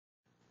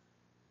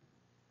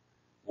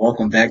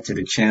Welcome back to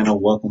the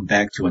channel. Welcome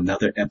back to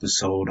another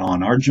episode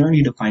on our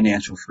journey to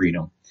financial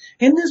freedom.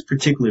 In this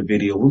particular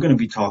video, I'm going to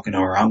be talking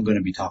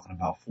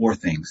about four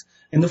things.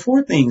 And the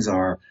four things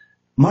are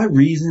my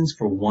reasons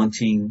for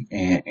wanting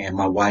and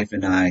my wife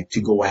and I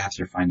to go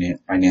after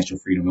financial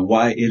freedom and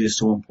why it is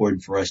so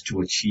important for us to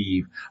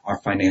achieve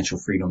our financial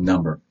freedom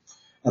number.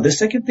 The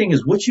second thing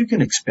is what you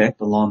can expect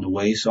along the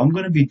way. So I'm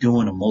going to be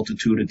doing a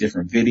multitude of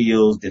different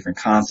videos, different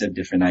concepts,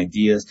 different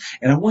ideas,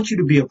 and I want you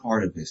to be a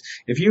part of this.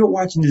 If you're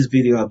watching this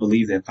video, I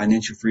believe that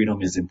financial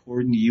freedom is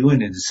important to you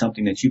and it is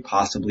something that you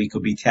possibly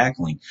could be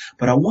tackling.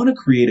 But I want to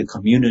create a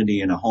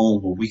community and a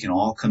home where we can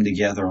all come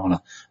together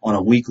on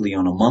a weekly,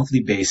 on a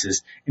monthly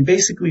basis and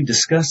basically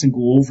discuss and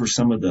go over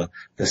some of the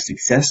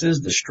successes,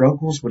 the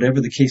struggles,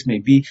 whatever the case may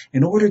be,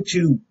 in order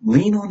to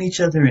lean on each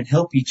other and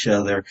help each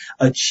other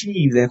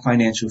achieve that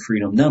financial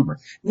freedom number.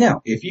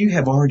 Now, if you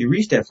have already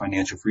reached that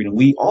financial freedom,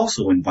 we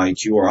also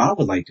invite you, or I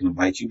would like to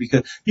invite you,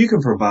 because you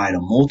can provide a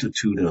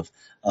multitude of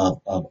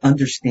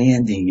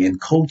understanding and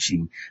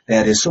coaching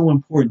that is so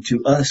important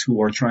to us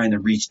who are trying to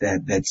reach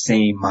that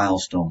same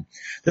milestone.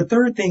 The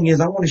third thing is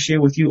I want to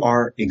share with you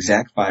our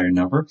exact FIRE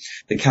number,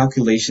 the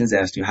calculations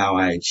as to how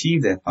I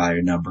achieve that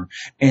FIRE number,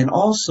 and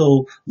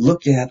also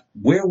look at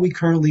where we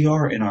currently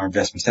are in our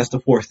investments. That's the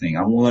fourth thing.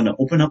 I want to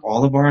open up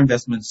all of our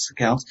investments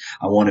accounts.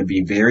 I want to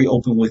be very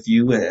open with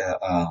you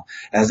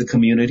as a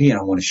community, and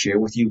I want to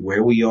share with you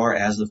where we are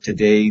as of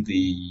today,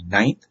 the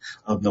 9th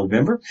of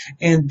November,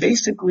 and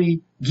basically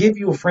give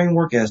you a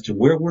framework as to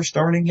where we're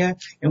starting at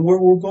and where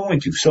we're going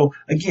to. So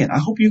again, I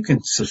hope you can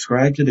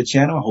subscribe to the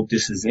channel. I hope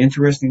this is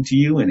interesting to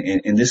you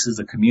and this is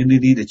a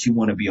community that you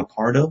want to be a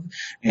part of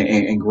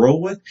and grow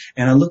with.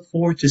 And I look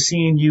forward to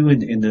seeing you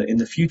in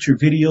the future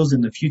videos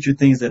and the future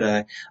things that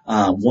I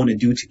want to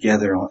do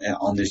together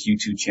on this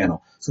YouTube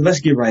channel. So let's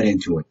get right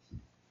into it.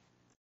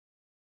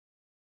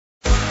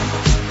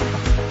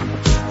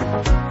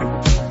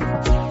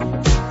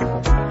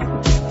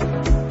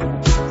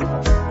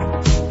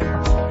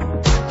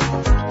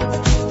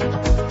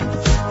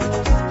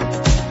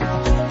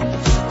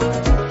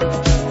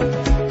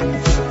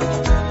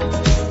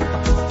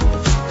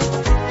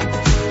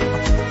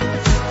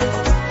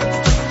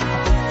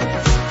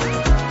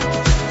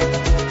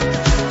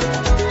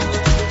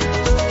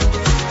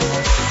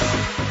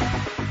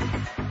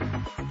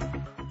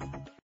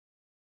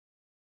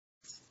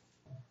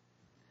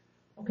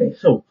 Okay,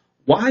 so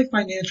why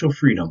financial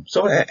freedom?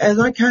 So as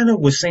I kind of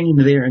was saying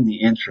there in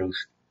the intros,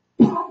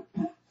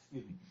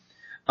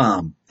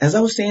 as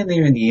I was saying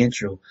there in the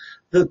intro,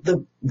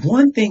 the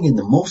one thing and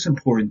the most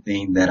important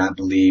thing that I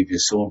believe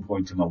is so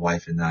important to my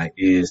wife and I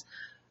is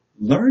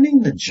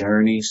learning the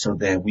journey so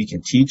that we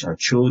can teach our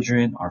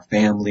children, our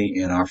family,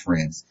 and our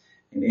friends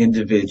and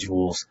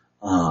individuals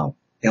that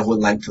would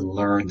like to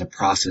learn the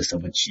process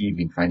of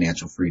achieving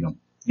financial freedom.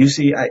 You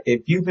see,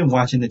 if you've been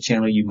watching the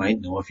channel, you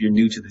might know. If you're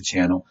new to the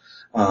channel,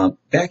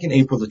 back in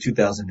April of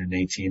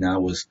 2018, I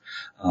was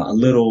a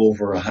little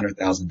over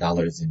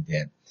 $100,000 in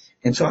debt.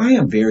 And so I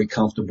am very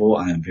comfortable.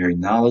 I am very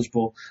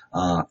knowledgeable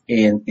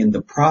in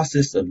the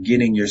process of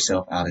getting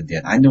yourself out of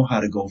debt. I know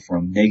how to go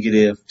from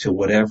negative to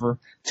whatever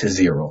to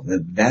zero.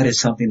 That is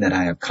something that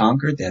I have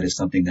conquered. That is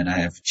something that I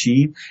have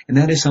achieved. And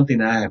that is something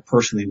that I have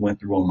personally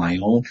went through on my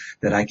own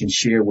that I can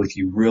share with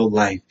you, real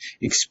life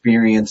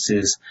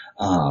experiences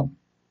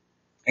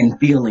and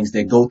feelings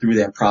that go through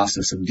that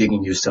process of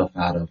digging yourself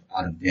out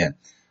of debt.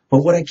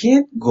 But what I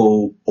can't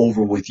go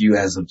over with you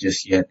as of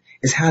just yet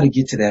is how to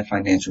get to that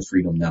financial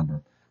freedom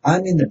number.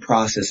 I'm in the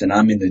process and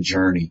I'm in the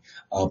journey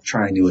of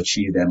trying to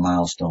achieve that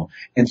milestone.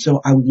 And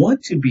so I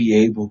want to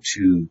be able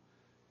to,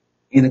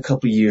 in a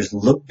couple of years,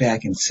 look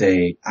back and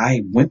say,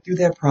 I went through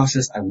that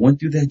process, I went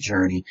through that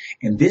journey,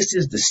 and this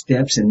is the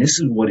steps and this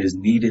is what is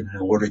needed in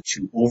order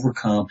to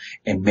overcome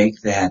and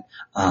make that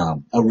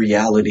a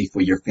reality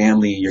for your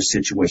family and your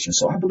situation.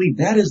 So I believe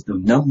that is the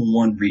number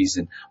one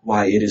reason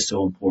why it is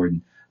so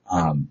important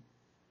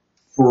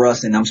for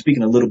us. And I'm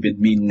speaking a little bit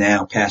me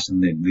now,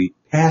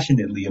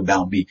 passionately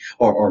about me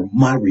or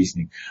my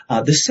reasoning.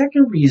 The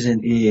second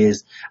reason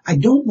is I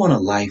don't want a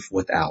life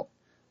without.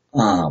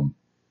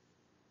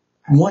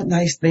 I want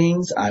nice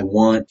things. I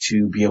want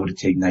to be able to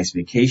take nice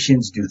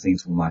vacations, do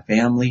things with my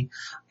family.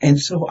 And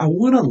so I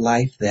want a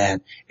life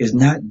that is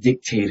not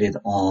dictated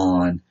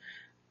on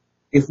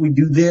if we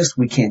do this,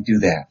 we can't do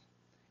that.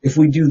 If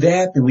we do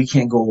that, then we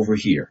can't go over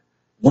here.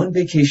 One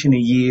vacation a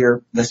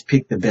year, let's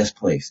pick the best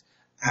place.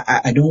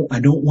 I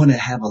don't want to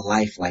have a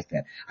life like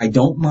that. I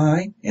don't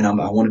mind, and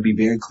I want to be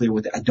very clear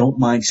with it. I don't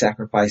mind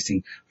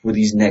sacrificing for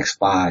these next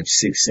 5,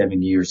 6,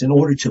 7 years in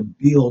order to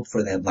build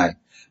for that life.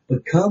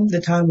 But come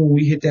the time when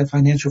we hit that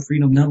financial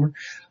freedom number,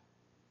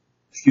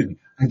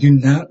 I do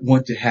not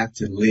want to have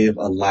to live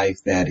a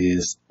life that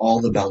is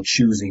all about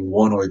choosing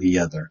one or the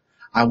other.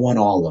 I want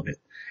all of it.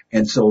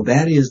 And so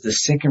that is the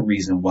second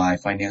reason why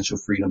financial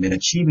freedom and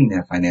achieving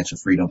that financial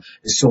freedom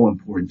is so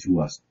important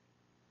to us.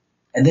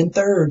 And then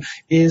third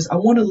is I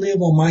want to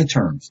live on my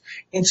terms.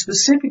 And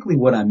specifically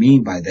what I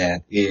mean by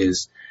that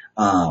is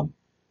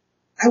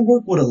I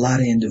work with a lot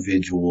of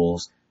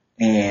individuals,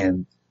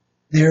 and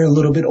they're a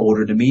little bit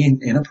older than me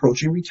and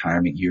approaching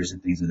retirement years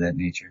and things of that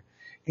nature.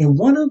 And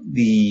one of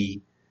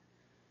the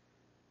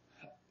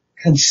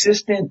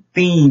consistent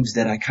themes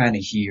that I kind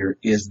of hear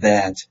is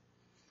that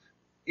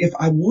if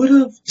I would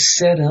have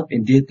set up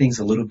and did things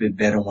a little bit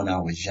better when I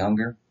was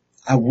younger,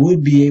 I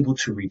would be able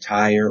to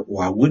retire,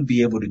 or I would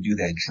be able to do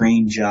that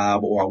dream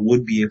job, or I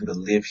would be able to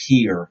live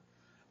here,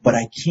 but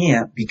I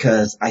can't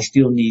because I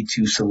still need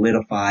to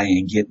solidify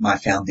and get my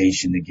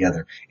foundation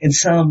together in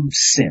some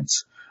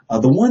sense.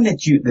 The one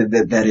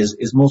that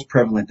is most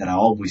prevalent that I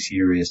always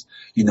hear is,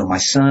 my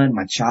son,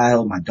 my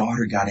child, my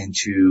daughter got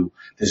into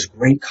this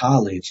great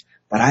college,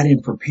 but I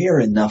didn't prepare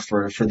enough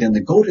for them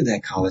to go to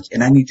that college,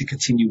 and I need to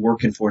continue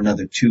working for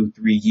another 2-3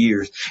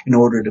 years in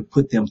order to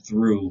put them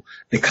through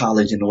the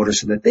college in order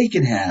so that they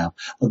can have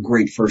a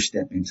great first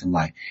step into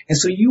life. And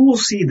so you will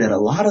see that a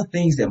lot of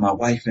things that my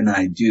wife and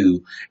I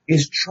do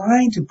is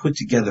trying to put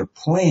together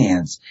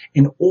plans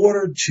in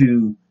order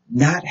to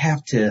not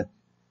have to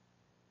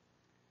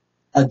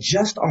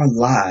adjust our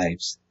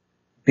lives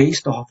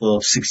based off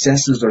of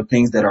successes or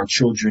things that our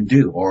children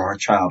do, or our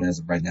child, as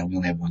of right now, we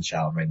only have one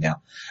child right now,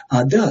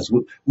 does.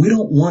 We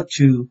don't want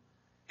to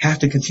have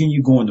to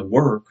continue going to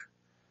work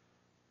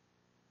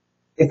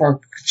if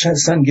our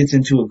son gets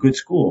into a good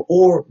school,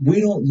 or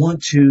we don't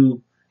want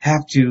to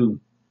have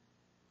to,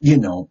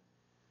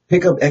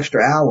 pick up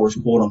extra hours,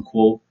 quote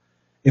unquote,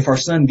 if our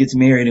son gets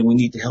married and we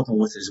need to help him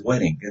with his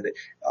wedding.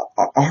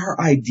 Our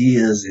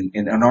ideas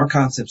and our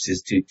concepts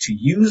is to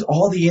use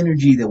all the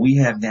energy that we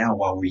have now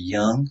while we're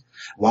young,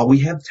 while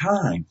we have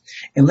time,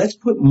 and let's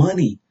put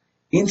money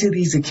into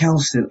these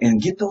accounts and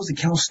get those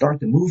accounts start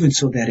to moving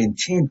so that in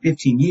 10,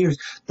 15 years,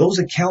 those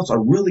accounts are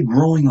really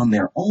growing on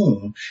their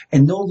own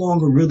and no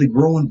longer really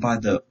growing by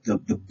the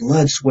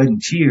blood, sweat,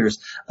 and tears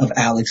of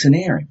Alex and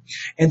Aaron.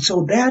 And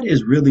so that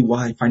is really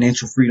why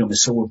financial freedom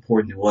is so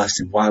important to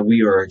us and why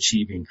we are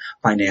achieving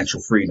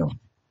financial freedom.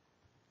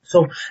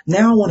 So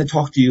now I want to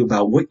talk to you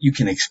about what you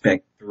can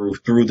expect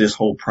through this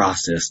whole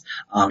process,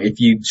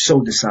 if you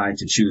so decide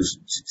to choose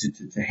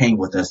to hang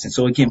with us. And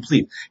so again,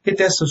 please hit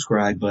that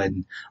subscribe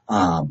button,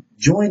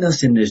 join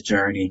us in this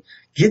journey,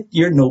 get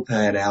your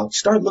notepad out,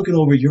 start looking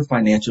over your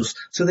financials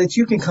so that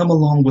you can come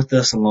along with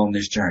us along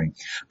this journey.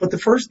 But the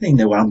first thing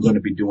that I'm going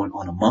to be doing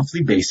on a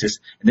monthly basis,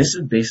 and this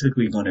is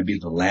basically going to be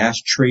the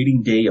last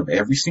trading day of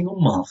every single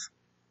month,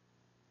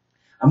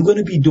 I'm going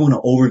to be doing an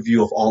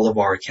overview of all of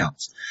our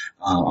accounts.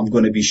 I'm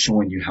going to be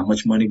showing you how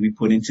much money we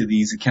put into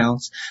these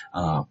accounts,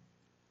 how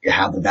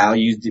the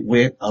values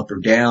went up or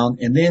down,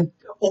 and then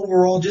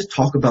overall just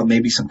talk about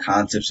maybe some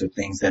concepts of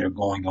things that are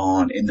going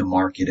on in the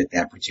market at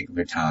that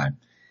particular time.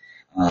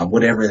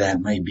 Whatever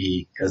that may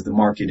be, because the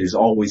market is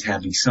always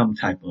having some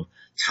type of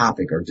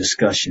topic or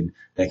discussion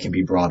that can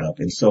be brought up.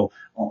 And so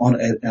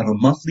at a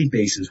monthly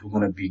basis, we're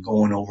going to be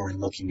going over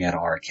and looking at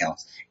our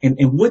accounts. And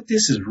what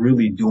this is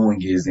really doing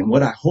is, and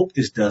what I hope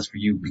this does for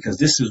you, because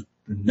this is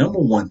the number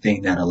one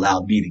thing that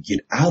allowed me to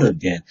get out of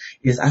debt,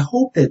 is I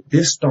hope that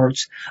this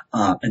starts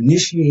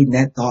initiating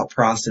that thought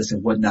process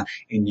and whatnot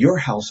in your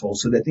household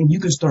so that then you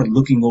can start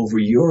looking over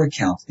your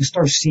accounts and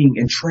start seeing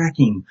and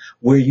tracking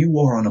where you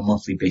are on a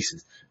monthly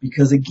basis.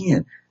 Because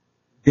again,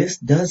 this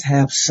does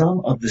have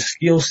some of the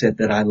skill set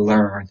that I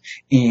learned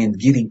in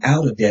getting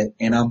out of debt,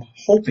 and I'm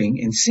hoping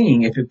and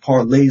seeing if it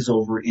parlays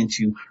over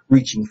into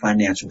reaching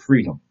financial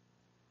freedom.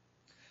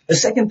 The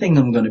second thing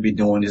I'm going to be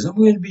doing is I'm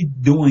going to be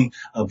doing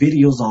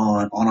videos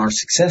on our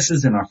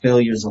successes and our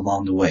failures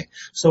along the way.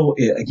 So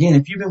again,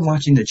 if you've been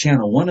watching the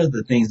channel, one of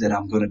the things that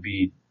I'm going to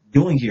be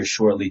doing here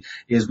shortly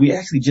is we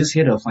actually just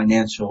hit a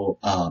financial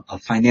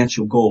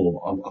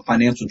goal, a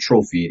financial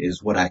trophy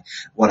is what I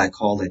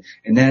call it.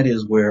 And that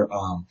is where,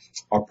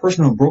 our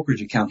personal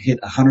brokerage account hit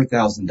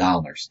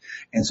 $100,000.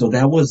 And so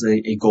that was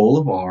a goal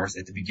of ours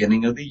at the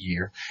beginning of the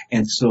year.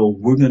 And so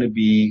we're going to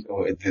be,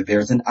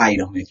 there's an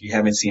item. If you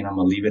haven't seen, I'm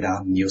going to leave it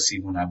out and you'll see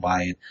when I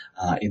buy it,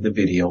 in the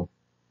video.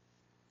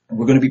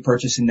 We're going to be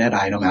purchasing that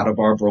item out of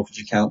our brokerage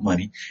account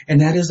money,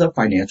 and that is a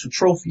financial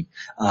trophy.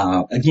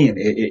 Again,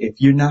 if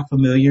you're not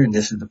familiar and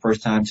this is the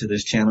first time to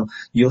this channel,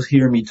 you'll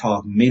hear me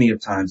talk many of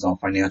times on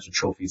financial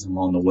trophies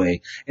along the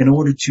way in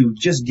order to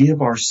just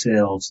give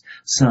ourselves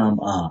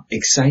some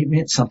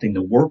excitement, something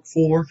to work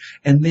for,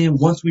 and then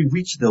once we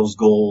reach those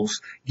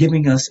goals,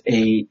 giving us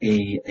a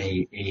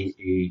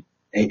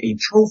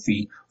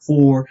trophy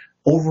for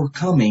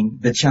overcoming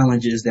the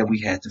challenges that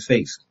we had to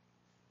face.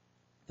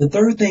 The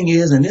third thing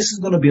is, and this is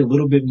going to be a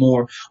little bit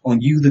more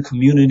on you, the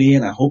community,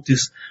 and I hope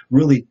this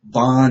really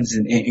bonds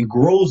and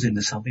grows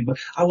into something, but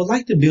I would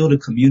like to build a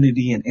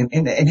community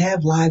and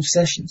have live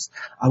sessions.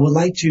 I would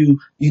like to,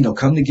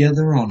 come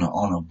together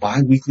on a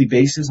bi-weekly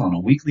basis, on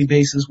a weekly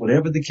basis,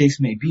 whatever the case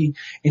may be,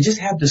 and just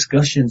have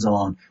discussions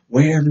on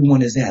where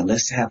everyone is at.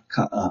 Let's have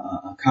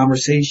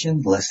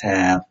conversations. Let's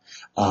have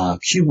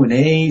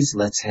Q&As.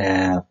 Let's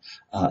have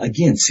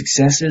again,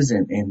 successes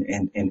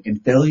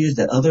and failures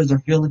that others are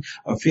feeling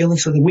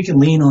so that we can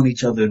lean on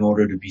each other in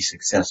order to be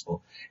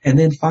successful. And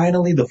then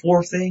finally, the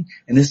fourth thing,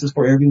 and this is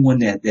for everyone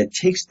that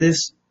takes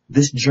this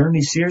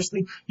journey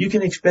seriously, you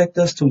can expect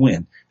us to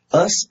win.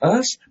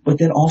 but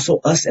then also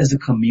us as a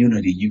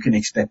community. You can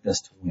expect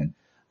us to win.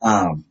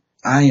 Um,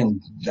 I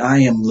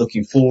am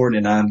looking forward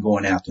and I'm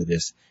going after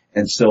this.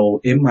 And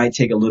so it might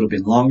take a little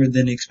bit longer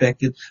than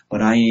expected,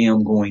 but I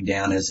am going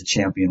down as a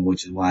champion,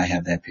 which is why I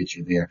have that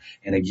picture there.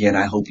 And again,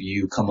 I hope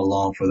you come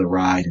along for the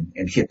ride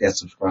and hit that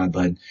subscribe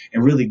button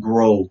and really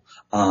grow,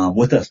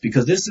 with us,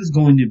 because this is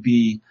going to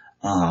be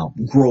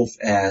growth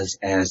as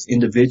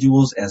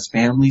individuals, as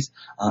families.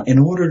 In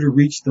order to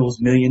reach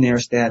those millionaire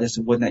status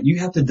and whatnot,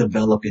 you have to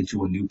develop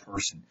into a new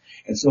person.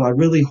 And so I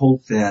really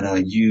hope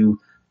that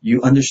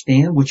you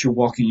understand what you're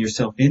walking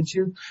yourself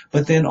into,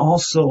 but then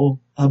also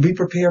be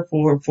prepared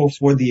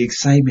for the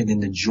excitement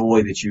and the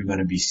joy that you're going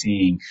to be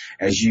seeing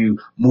as you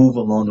move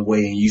along the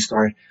way and you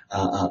start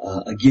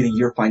getting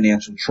your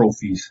financial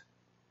trophies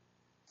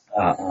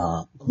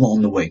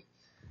along the way.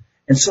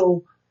 And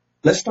so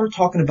let's start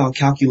talking about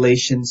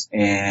calculations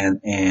and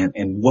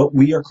what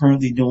we are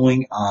currently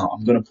doing.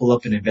 I'm going to pull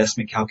up an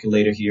investment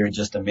calculator here in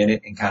just a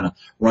minute and kind of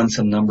run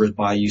some numbers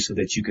by you so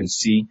that you can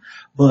see.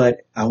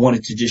 But I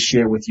wanted to just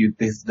share with you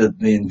the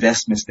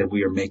investments that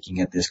we are making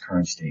at this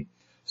current state.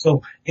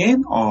 So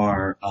in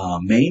our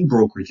main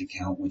brokerage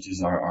account, which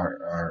is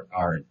our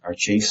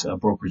Chase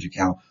brokerage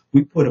account,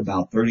 we put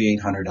about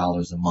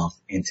 $3,800 a month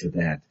into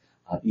that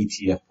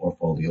ETF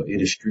portfolio.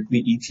 It is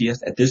strictly ETFs.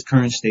 At this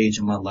current stage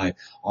in my life,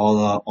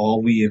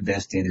 all we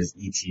invest in is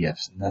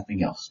ETFs,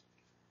 nothing else.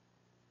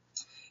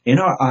 In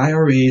our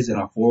IRAs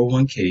and our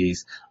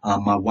 401ks,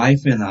 my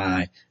wife and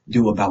I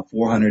do about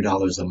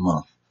 $400 a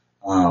month.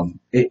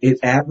 It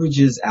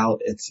averages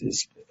out,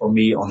 it's for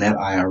me on that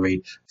IRA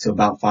to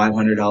about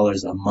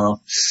 $500 a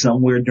month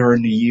somewhere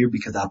during the year,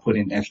 because I put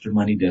in extra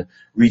money to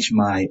reach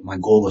my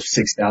goal of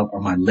 6,000, or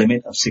my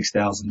limit of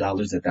 $6,000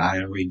 that the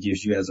IRA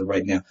gives you as of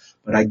right now.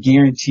 But I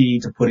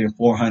guarantee to put in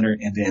 400,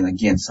 and then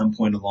again, some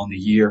point along the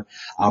year,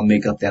 I'll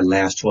make up that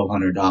last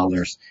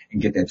 $1,200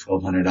 and get that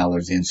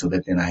 $1,200 in, so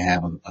that then I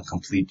have a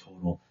complete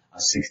total of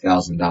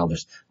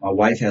 $6,000. My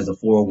wife has a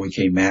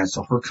 401k match,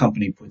 so her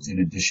company puts in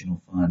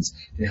additional funds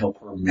to help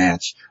her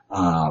match,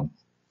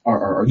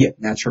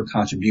 match her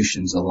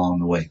contributions along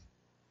the way.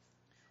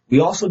 We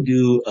also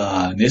do,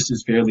 and this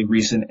is fairly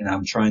recent, and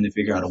I'm trying to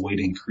figure out a way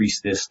to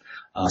increase this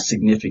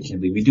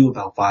significantly. We do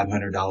about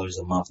 $500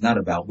 a month.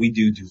 We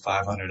do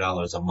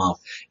 $500 a month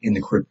in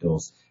the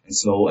cryptos. And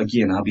so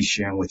again, I'll be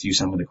sharing with you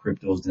some of the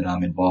cryptos that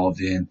I'm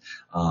involved in,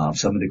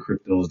 some of the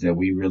cryptos that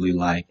we really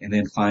like. And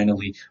then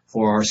finally,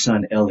 for our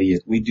son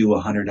Elliot, we do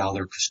a $100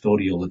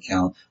 custodial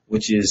account,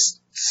 which is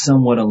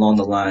somewhat along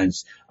the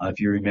lines,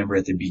 if you remember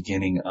at the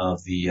beginning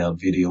of the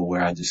video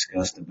where I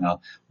discussed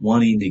about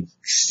wanting to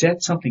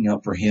set something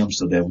up for him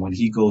so that when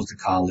he goes to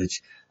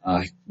college,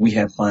 we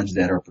have funds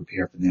that are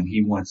prepared for them.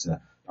 He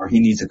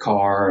needs a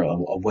car,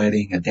 a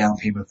wedding, a down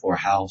payment for a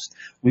house.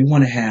 We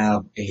want to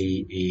have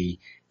a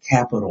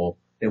capital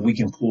that we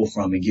can pull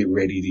from and get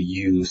ready to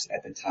use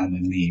at the time of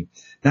need.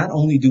 Not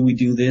only do we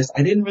do this,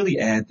 I didn't really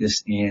add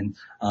this in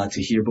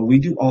to here, but we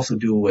do also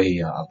do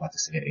I was about to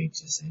say an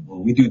HSA.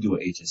 Well, we do a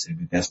HSA,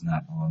 but that's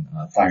not on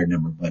fire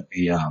number, but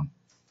a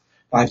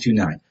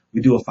 529. We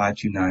do a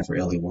 529 for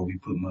Elliot where we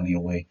put money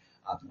away,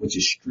 which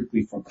is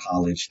strictly for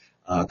college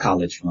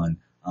fund.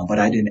 But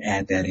I didn't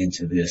add that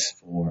into this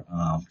for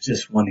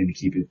just wanting to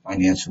keep it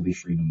financially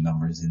freedom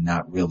numbers and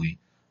not really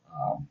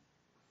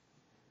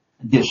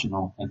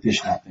additional things.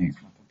 My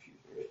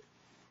computer,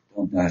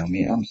 don't die on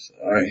me. I'm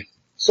sorry.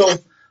 So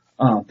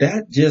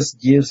that just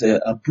gives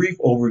a brief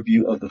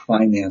overview of the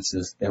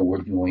finances that we're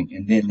doing,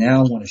 and then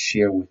now I want to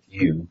share with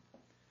you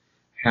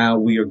how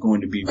we are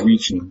going to be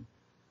reaching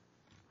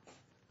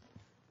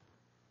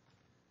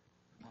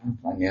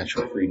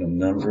financial freedom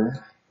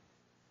number.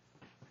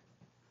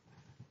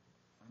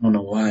 I don't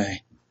know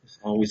why this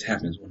always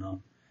happens when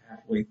I'm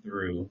halfway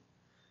through.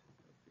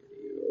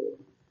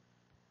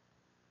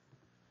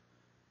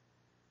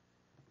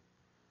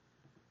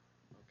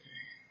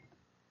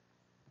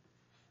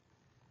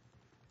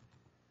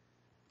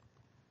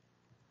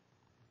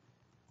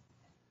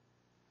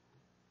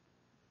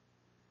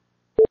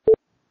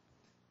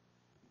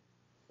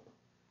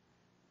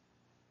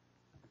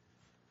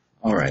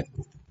 All right.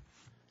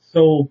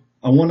 So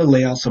I want to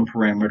lay out some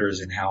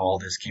parameters and how all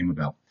this came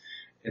about.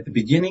 At the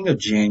beginning of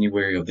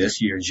January of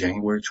this year,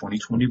 January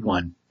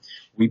 2021,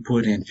 we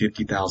put in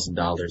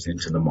 $50,000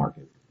 into the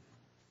market.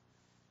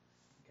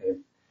 Okay.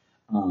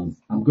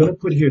 I'm going to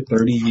put here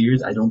 30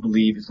 years. I don't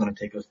believe it's going to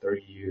take us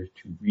 30 years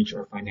to reach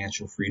our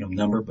financial freedom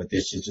number, but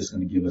this is just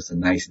going to give us a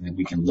nice, and then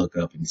we can look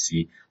up and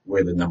see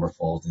where the number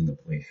falls into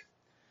place.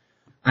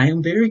 I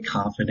am very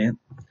confident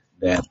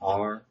that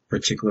our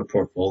particular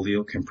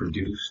portfolio can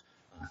produce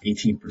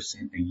 18%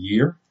 a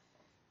year,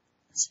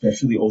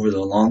 especially over the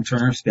long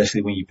term,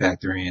 especially when you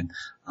factor in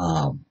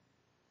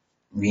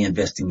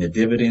reinvesting the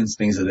dividends,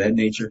 things of that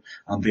nature.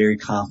 I'm very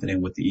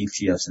confident with the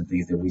ETFs and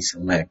things that we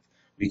select,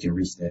 we can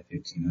reach that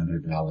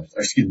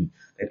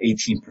that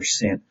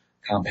 18%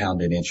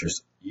 compounded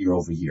interest year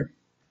over year.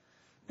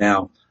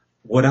 Now,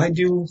 what I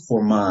do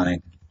for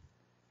mine,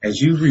 as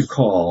you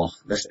recall,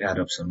 let's add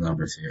up some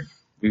numbers here.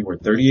 We were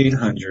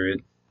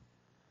 3,800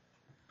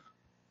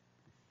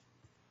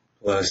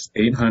 plus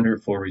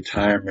 800 for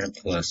retirement,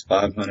 plus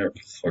 500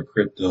 for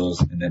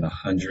cryptos, and then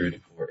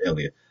 100 for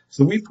Elliott.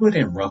 So we put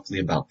in roughly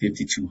about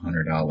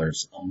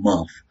 $5,200 a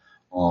month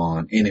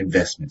on in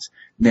investments.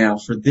 Now,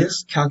 for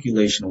this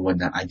calculation and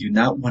whatnot, I do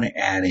not want to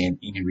add in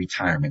any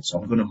retirement, so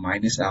I'm going to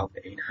minus out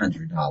the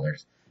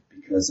 $800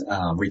 because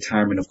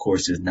retirement, of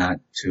course, is not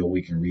till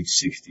we can reach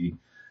 62.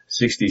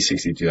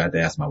 I have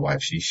to ask my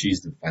wife.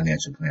 She's the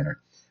financial planner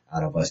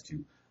out of us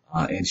two.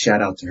 And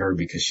shout out to her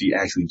because she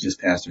actually just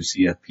passed her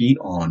CFP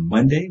on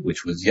Monday,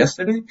 which was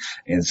yesterday.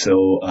 And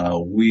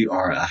so, we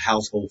are a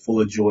household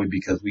full of joy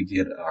because we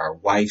get our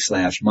wife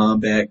slash mom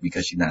back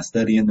because she's not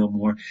studying no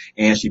more.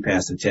 And she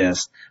passed a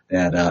test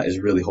that, is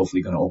really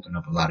hopefully going to open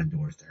up a lot of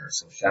doors to her.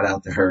 So shout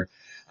out to her.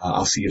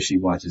 I'll see if she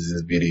watches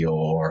this video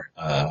or,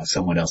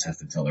 someone else has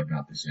to tell her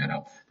about this shout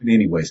out. But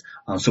anyways,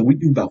 so we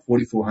do about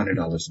 $4,400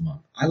 a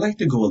month. I like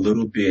to go a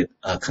little bit,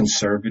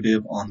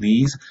 conservative on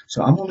these.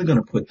 So I'm only going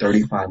to put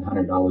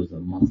 $3,500 a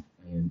month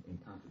in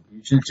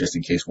contributions just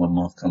in case one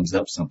month comes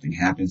up, something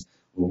happens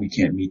where we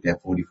can't meet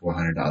that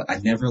 $4,400. I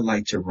never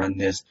like to run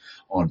this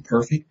on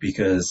perfect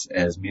because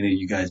as many of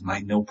you guys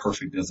might know,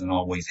 perfect doesn't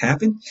always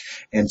happen.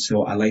 And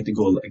so I like to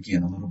go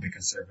again a little bit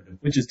conservative,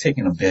 which is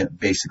taking a bet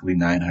basically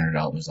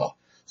 $900 off.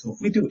 So if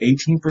we do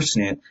 18%,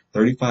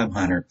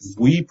 3,500,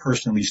 we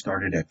personally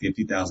started at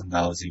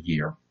 $50,000 a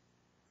year.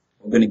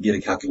 We're going to get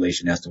a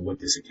calculation as to what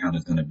this account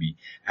is going to be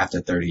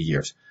after 30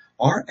 years.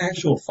 Our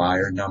actual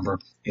FIRE number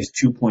is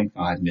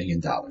 $2.5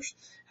 million.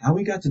 How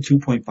we got to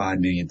 $2.5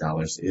 million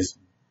is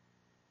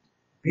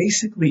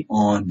basically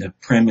on the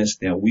premise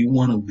that we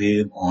want to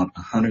live on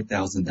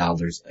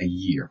 $100,000 a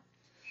year.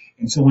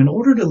 And so in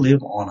order to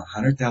live on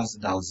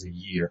 $100,000 a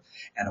year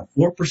at a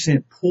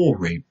 4% pull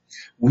rate,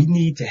 we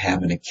need to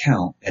have an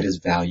account that is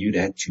valued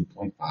at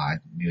 $2.5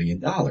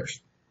 million.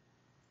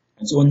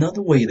 And so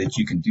another way that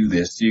you can do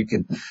this, you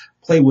can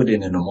play with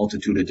it in a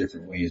multitude of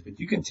different ways, but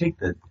you can take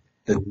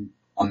the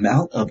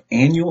amount of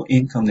annual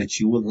income that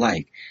you would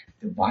like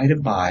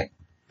divided by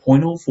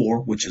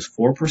 0.04, which is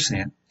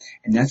 4%,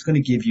 and that's going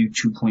to give you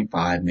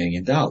 $2.5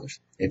 million.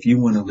 If you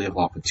want to live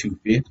off of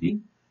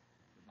 250,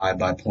 divide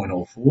by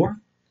 0.04,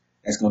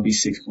 that's going to be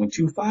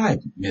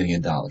 $6.25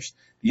 million.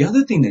 The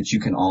other thing that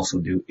you can also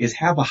do is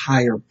have a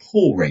higher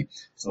pull rate.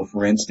 So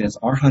for instance,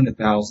 our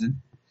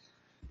 100,000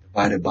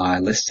 divided by,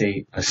 let's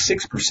say, a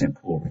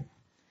 6% pull rate.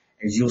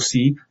 As you'll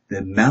see, the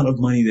amount of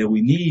money that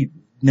we need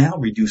now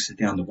reduces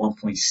down to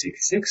 $1.66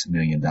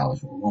 million or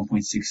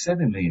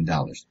 $1.67 million.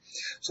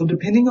 So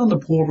depending on the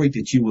pull rate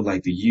that you would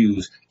like to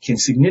use can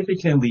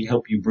significantly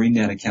help you bring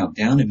that account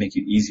down and make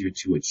it easier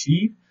to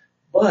achieve.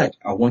 But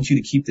I want you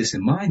to keep this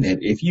in mind that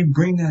if you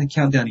bring that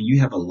account down and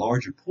you have a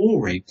larger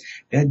pull rate,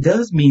 that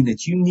does mean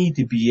that you need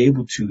to be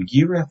able to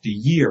year after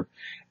year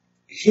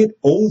hit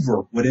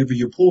over whatever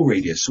your pull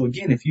rate is. So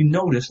again, if you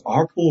notice,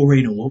 our pull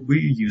rate and what we're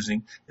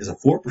using is a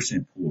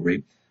 4% pull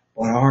rate,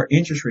 but our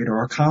interest rate or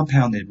our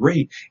compounded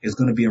rate is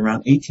going to be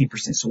around 18%.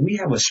 So we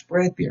have a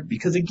spread there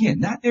because again,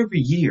 not every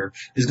year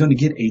is going to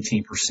get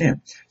 18%.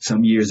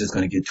 Some years it's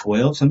going to get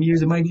 12. Some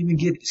years it might even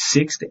get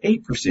 6 to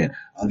 8%.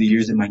 Other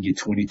years it might get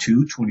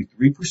 22,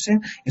 23%.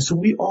 And so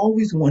we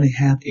always want to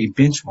have a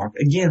benchmark.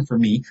 Again, for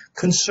me,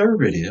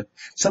 conservative,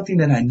 something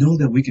that I know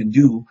that we can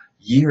do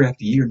year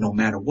after year, no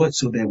matter what,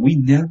 so that we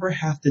never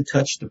have to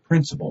touch the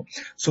principal.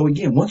 So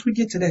again, once we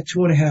get to that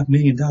 $2.5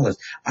 million,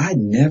 I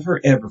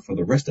never ever for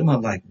the rest of my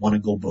life want to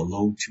go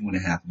below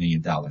 $2.5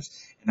 million.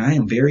 And I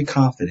am very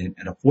confident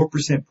at a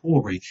 4%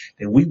 pull rate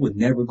that we would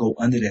never go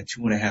under that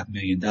 $2.5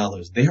 million.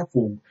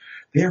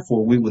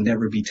 Therefore, we will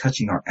never be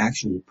touching our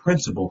actual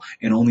principal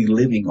and only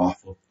living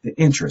off of the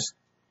interest.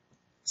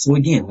 So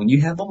again, when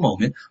you have a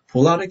moment,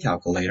 pull out a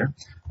calculator.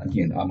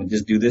 Again, I'm going to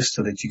just do this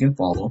so that you can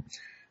follow.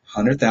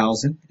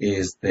 100,000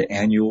 is the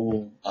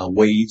annual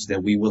wage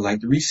that we would like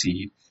to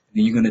receive.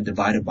 Then you're going to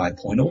divide it by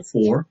 0.04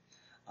 for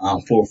a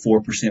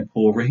 4%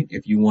 pull rate.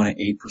 If you want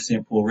an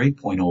 8% pull rate,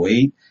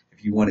 0.08.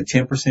 If you want a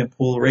 10%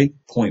 pull rate,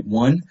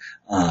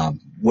 0.1.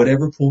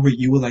 Whatever pull rate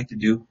you would like to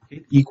do,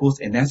 it equals,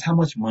 and that's how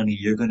much money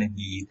you're going to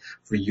need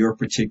for your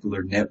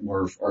particular net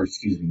worth, or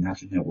excuse me,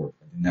 not your net worth.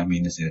 I did not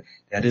mean to say that.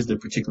 That is the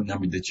particular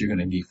number that you're going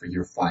to need for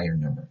your FIRE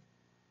number.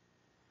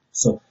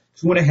 So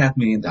 $2.5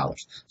 million.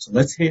 So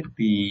let's hit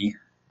the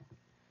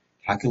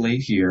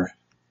calculate here.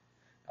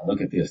 Now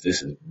look at this.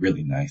 This is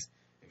really nice.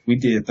 If we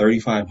did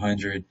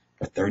 3,500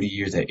 for 30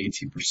 years at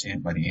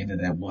 18%, by the end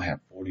of that, we'll have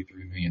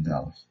 $43 million.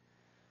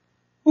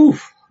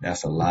 Oof,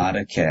 that's a lot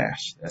of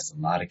cash. That's a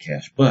lot of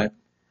cash. But,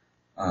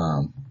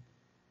 why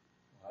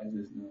is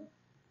this not?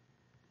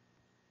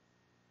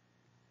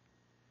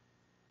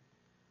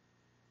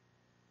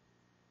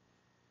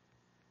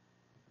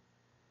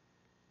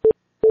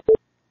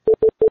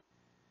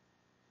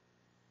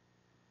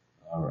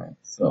 All right.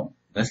 So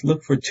let's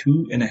look for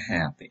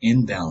 2.5, the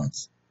end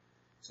balance.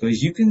 So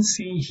as you can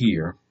see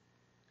here,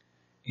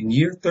 in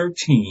year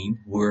 13,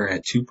 we're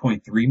at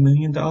 $2.3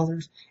 million,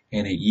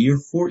 and at year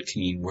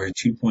 14, we're at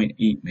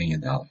 $2.8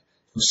 million. So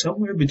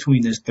somewhere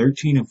between this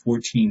 13 and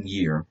 14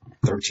 year,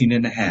 13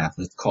 and a half,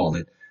 let's call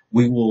it,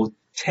 we will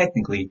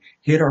technically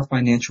hit our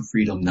financial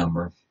freedom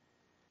number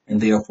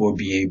and therefore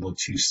be able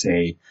to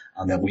say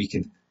that we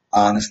can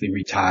honestly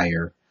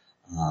retire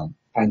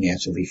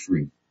financially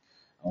free.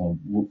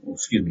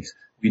 Excuse me.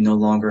 We no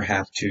longer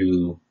have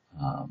to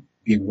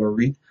be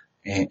worried,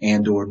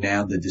 and or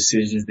now the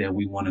decisions that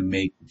we want to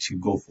make to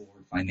go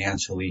forward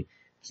financially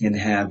can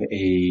have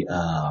a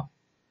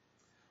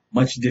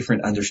much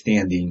different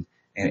understanding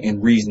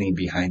and reasoning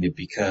behind it,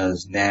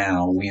 because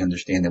now we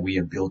understand that we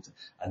have built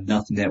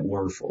enough net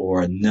worth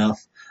or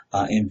enough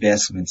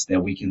investments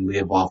that we can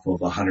live off of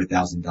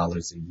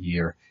 $100,000 a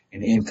year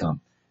in income.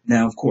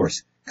 Now, of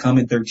course, come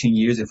in 13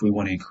 years, if we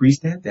want to increase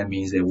that, that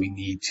means that we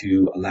need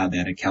to allow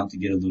that account to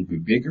get a little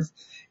bit bigger,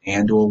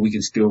 and or we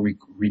can still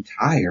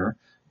retire,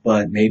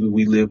 but maybe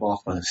we live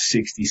off of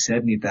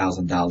 $60,000,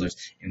 $70,000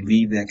 and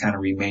leave that kind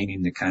of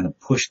remaining to kind of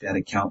push that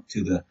account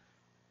to the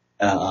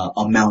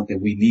amount that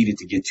we needed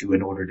to get to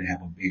in order to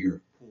have a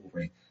bigger pool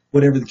rate.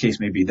 Whatever the case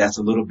may be, that's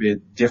a little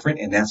bit different,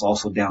 and that's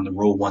also down the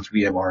road once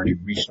we have already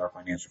reached our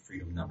financial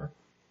freedom number.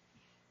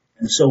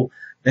 And so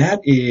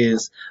that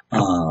is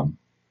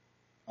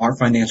our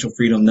financial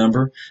freedom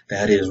number.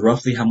 That is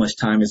roughly how much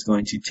time it's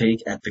going to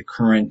take at the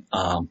current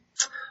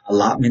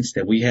allotments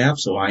that we have.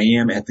 So I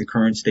am at the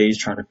current stage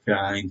trying to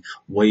find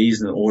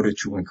ways in order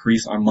to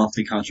increase our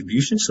monthly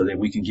contribution so that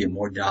we can get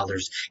more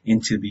dollars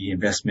into the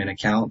investment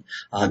account,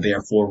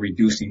 therefore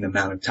reducing the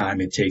amount of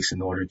time it takes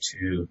in order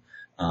to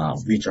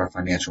reach our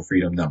financial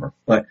freedom number.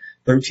 But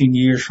 13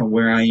 years from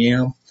where I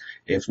am,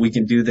 if we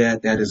can do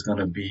that, that is going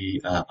to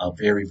be a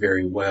very,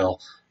 very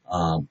well.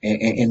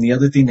 And the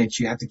other thing that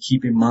you have to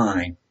keep in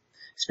mind,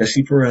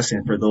 especially for us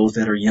and for those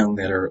that are young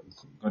that are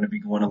going to be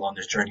going along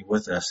this journey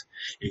with us,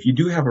 if you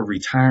do have a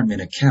retirement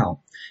account,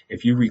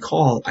 if you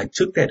recall, I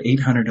took that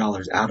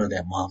 $800 out of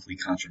that monthly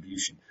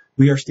contribution.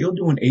 We are still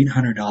doing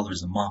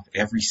 $800 a month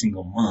every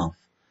single month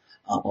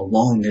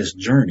along this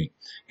journey.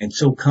 And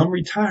so come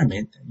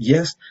retirement,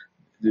 yes,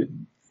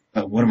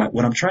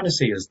 what I'm trying to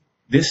say is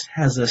this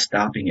has us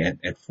stopping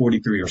at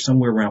 43 or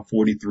somewhere around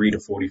 43 to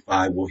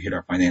 45. We'll hit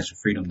our financial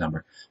freedom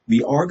number.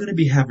 We are going to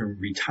be having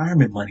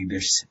retirement money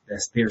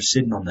that's there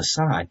sitting on the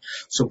side.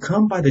 So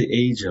come by the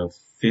age of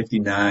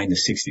 59 to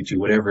 62,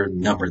 whatever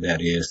number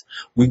that is,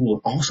 we will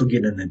also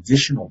get an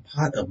additional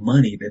pot of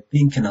money that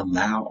then can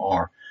allow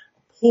our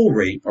pool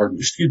rate, or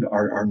excuse me,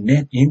 our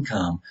net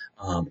income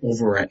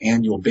over an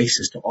annual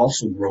basis to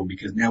also grow,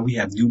 because now we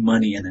have new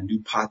money and a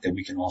new pot that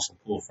we can also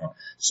pull from.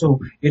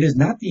 So it is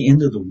not the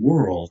end of the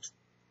world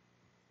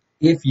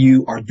if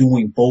you are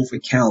doing both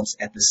accounts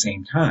at the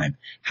same time.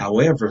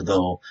 However,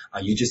 though,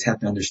 you just have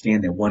to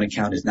understand that one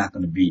account is not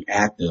going to be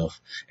active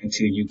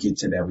until you get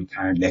to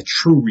that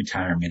true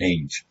retirement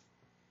age.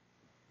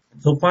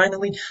 So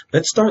finally,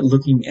 let's start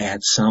looking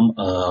at some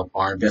of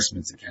our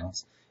investments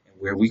accounts and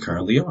where we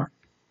currently are.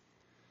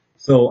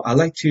 So I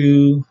would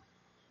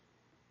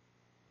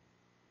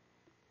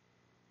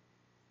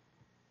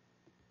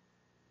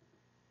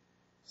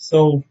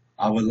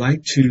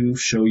like to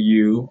show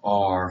you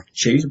our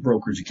Chase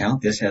brokerage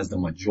account. This has the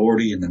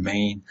majority and the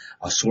main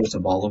source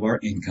of all of our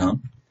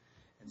income.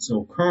 And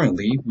so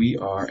currently we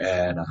are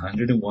at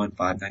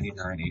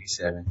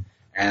 $101,599.87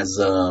 as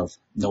of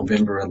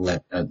November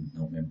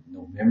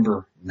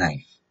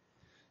 9th.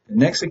 The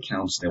next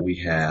accounts that we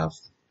have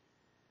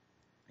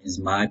is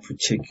my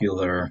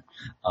particular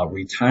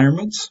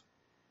retirements,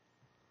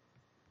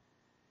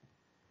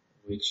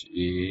 which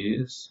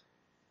is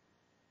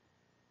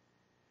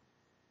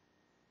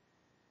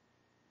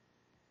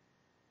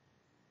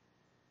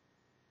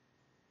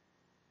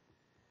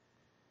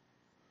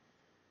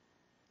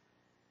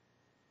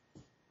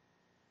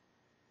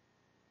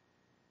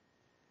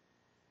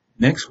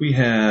next we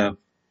have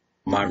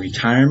my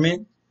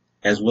retirement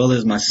as well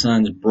as my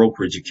son's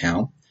brokerage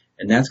account,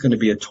 and that's going to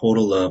be a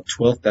total of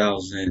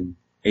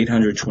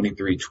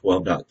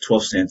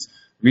 $12,823.12.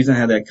 The reason I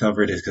have that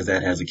covered is because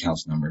that has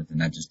accounts numbers,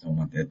 and I just don't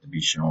want that to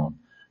be shown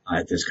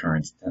at this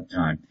current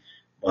time.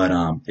 But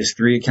it's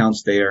three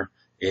accounts there.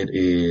 It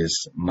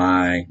is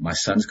my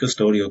son's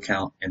custodial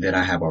account, and then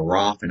I have a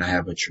Roth and I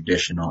have a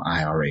traditional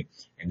IRA,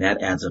 and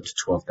that adds up to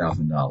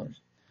 $12,000.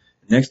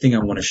 The next thing I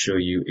want to show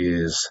you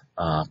is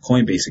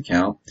Coinbase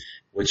account,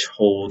 which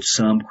holds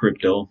some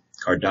crypto.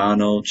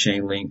 Cardano,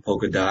 Chainlink,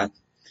 Polkadot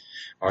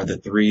are the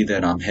three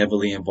that I'm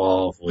heavily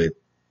involved with.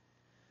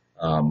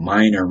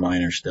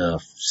 Minor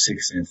stuff,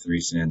 6 cents, 3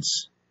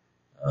 cents,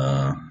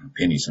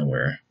 penny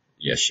somewhere,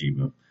 yes,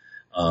 Shiba,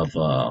 of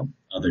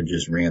other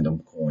just random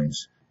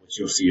coins, which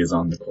you'll see is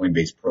on the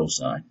Coinbase Pro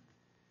side.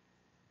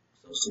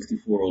 So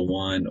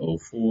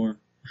 6401.04,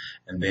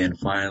 and then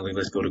finally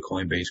let's go to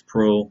Coinbase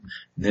Pro.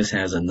 And this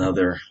has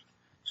another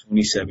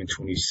 27,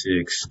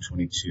 26,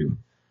 22. What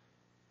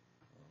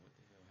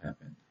the hell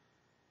happened?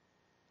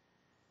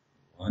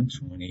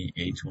 120,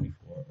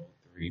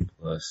 824.03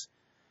 plus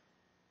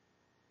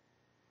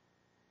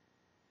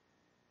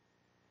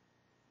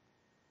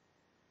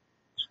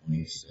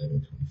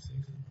 27, 26. I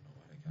don't know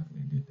why the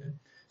calculator did that.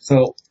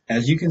 So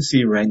as you can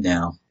see right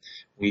now,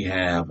 we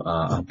have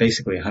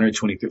basically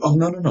 123. Oh,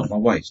 no, my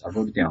wife's. I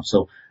wrote it down.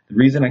 So the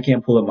reason I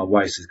can't pull up my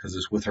wife's is because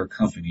it's with her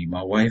company.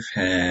 My wife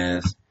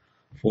has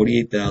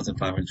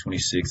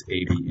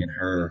 $48,526.80 in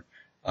her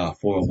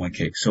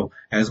 401k. So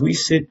as we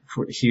sit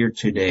here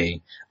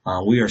today,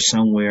 we are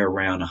somewhere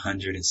around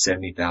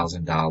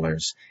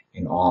 $170,000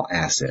 in all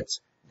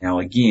assets. Now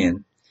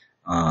again,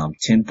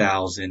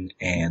 10,000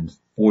 and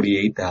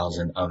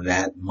 48,000 of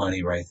that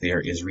money right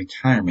there is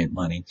retirement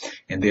money,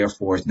 and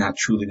therefore it's not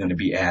truly going to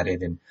be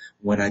added. And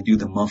when I do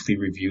the monthly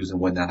reviews and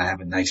whatnot, I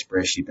have a nice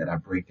spreadsheet that I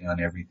break down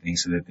everything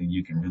so that then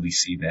you can really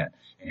see that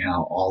and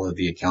how all of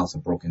the accounts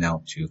are broken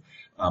out to.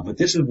 But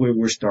this is where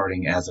we're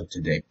starting as of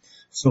today.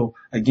 So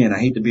again, I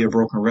hate to be a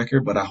broken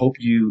record, but I hope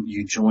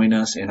you join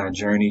us in our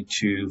journey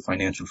to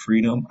financial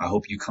freedom. I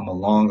hope you come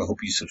along. I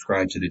hope you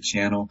subscribe to the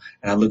channel,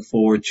 and I look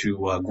forward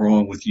to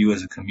growing with you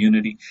as a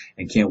community,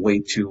 and can't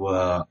wait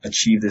to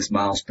achieve this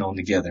milestone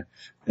together.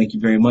 Thank you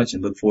very much,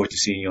 and look forward to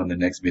seeing you on the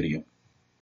next video.